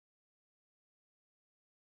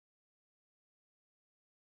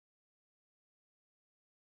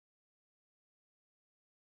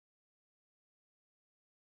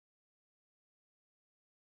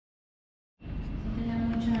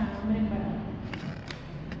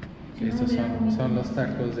Estos son los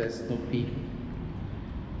tacos de Snoopy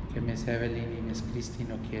que Miss Evelyn y Miss Cristy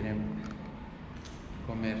no quieren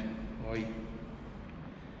comer hoy.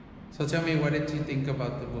 So tell me, what did you think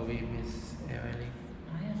about the movie, Miss Evelyn?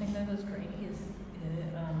 I think that was great. His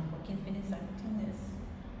Joaquin Phoenix acting is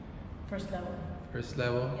first level. First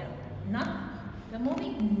level? Yeah. Not the movie,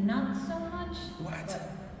 not so much. What?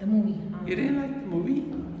 But the movie. You didn't like the movie?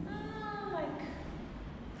 Like,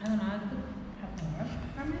 I don't know. I could have more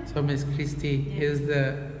from it. So Miss Cristy, is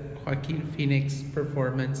the Joaquin Phoenix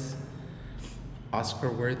performance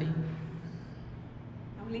Oscar worthy?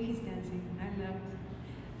 Only he's dancing. I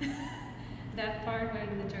loved that part where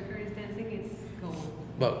the Joker is dancing. It's gold.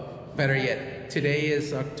 Well, better yet, today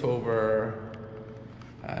is October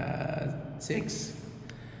 6th.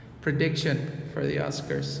 Prediction for the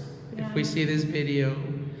Oscars. Yeah. If we see this video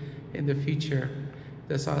in the future,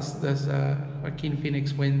 does Joaquin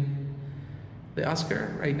Phoenix win the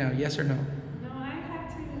Oscar right now? Yes or no? No, I had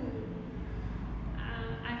to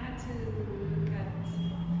look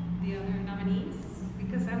at the other nominees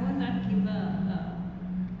because I will not give a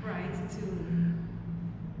prize to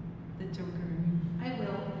the Joker. I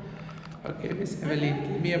will. Okay, Miss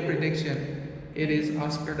Evelyn, give me a prediction. It is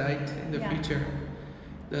Oscar night in the future.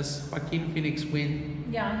 Does Joaquin Phoenix win?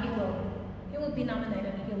 Yeah, he will. He will be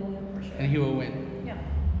nominated. He will win for sure. And he will win. Yeah.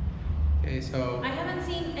 Okay, so I haven't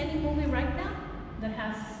seen any movie right now that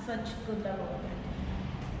has such good level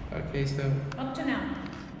of acting. okay, so Up to now.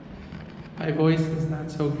 my voice is not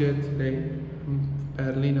so good today. I'm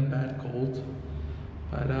battling a bad cold.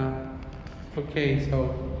 But okay,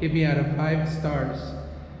 so give me out of 5 stars.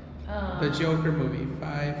 The Joker movie,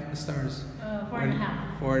 5 stars.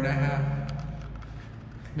 4.5. 4.5.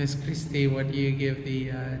 Miss Cristy, what do you give the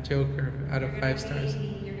Joker out of 5 stars?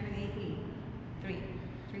 You're gonna hate me.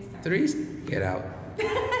 3 stars. 3? Get out.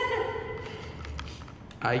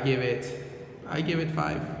 I give it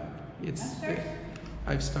 5. It's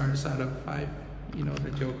 5 stars out of 5. You know,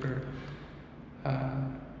 the Joker.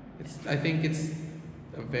 I think it's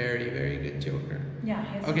a very, very good Joker. Yeah.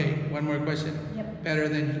 Okay, one more question. Yep. Better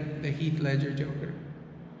than the Heath Ledger Joker?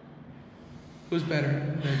 Who's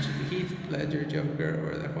better, the Heath Ledger Joker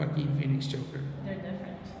or the Joaquin Phoenix Joker? They're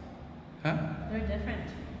different. Huh? They're different.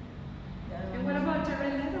 And what about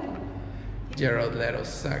Jared Leto? Jared Leto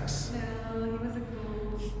sucks. No, he was a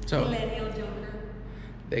cool So- millennial Joker.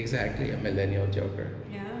 Exactly, a millennial Joker.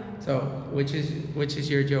 Yeah. So, which is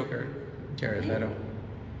your Joker? Jared Leto.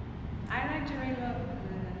 I like Jared Leto, but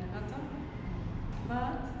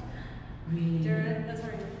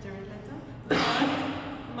Jared Leto.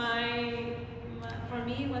 But for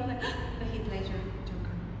me, it was like the Heath Ledger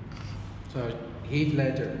Joker. So, Heath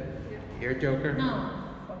Ledger, Yeah. your Joker? No,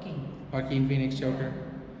 Joaquin. Joaquin Phoenix Joker?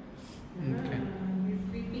 Okay. He's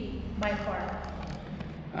creepy. By far.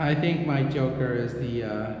 I think my Joker is the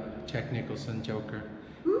Jack Nicholson Joker.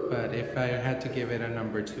 But if I had to give it a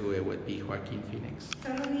number 2, it would be Joaquin Phoenix.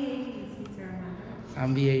 Totally 80s, Ciudad Madero.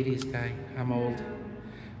 I'm the 80s guy. I'm old,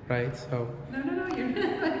 right? So No, you're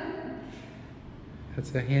not.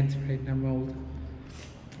 that's a hint, right? I'm old.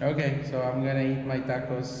 Okay, so I'm gonna eat my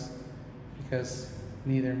tacos because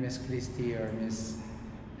neither Miss Cristy or Miss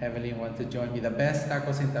Evelyn want to join me. The best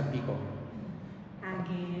tacos in Tampico.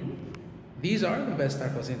 Again. These are the best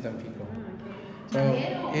tacos in Tampico. Okay. So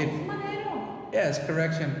Madero. if Madero. yes,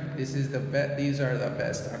 correction. These are the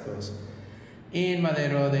best tacos. In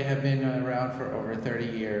Madero, they have been around for over 30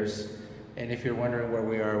 years. And if you're wondering where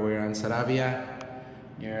we are, we're on Sarabia,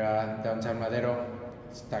 near downtown Madero.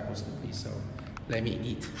 It's Tacos to be, so let me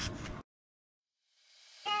eat.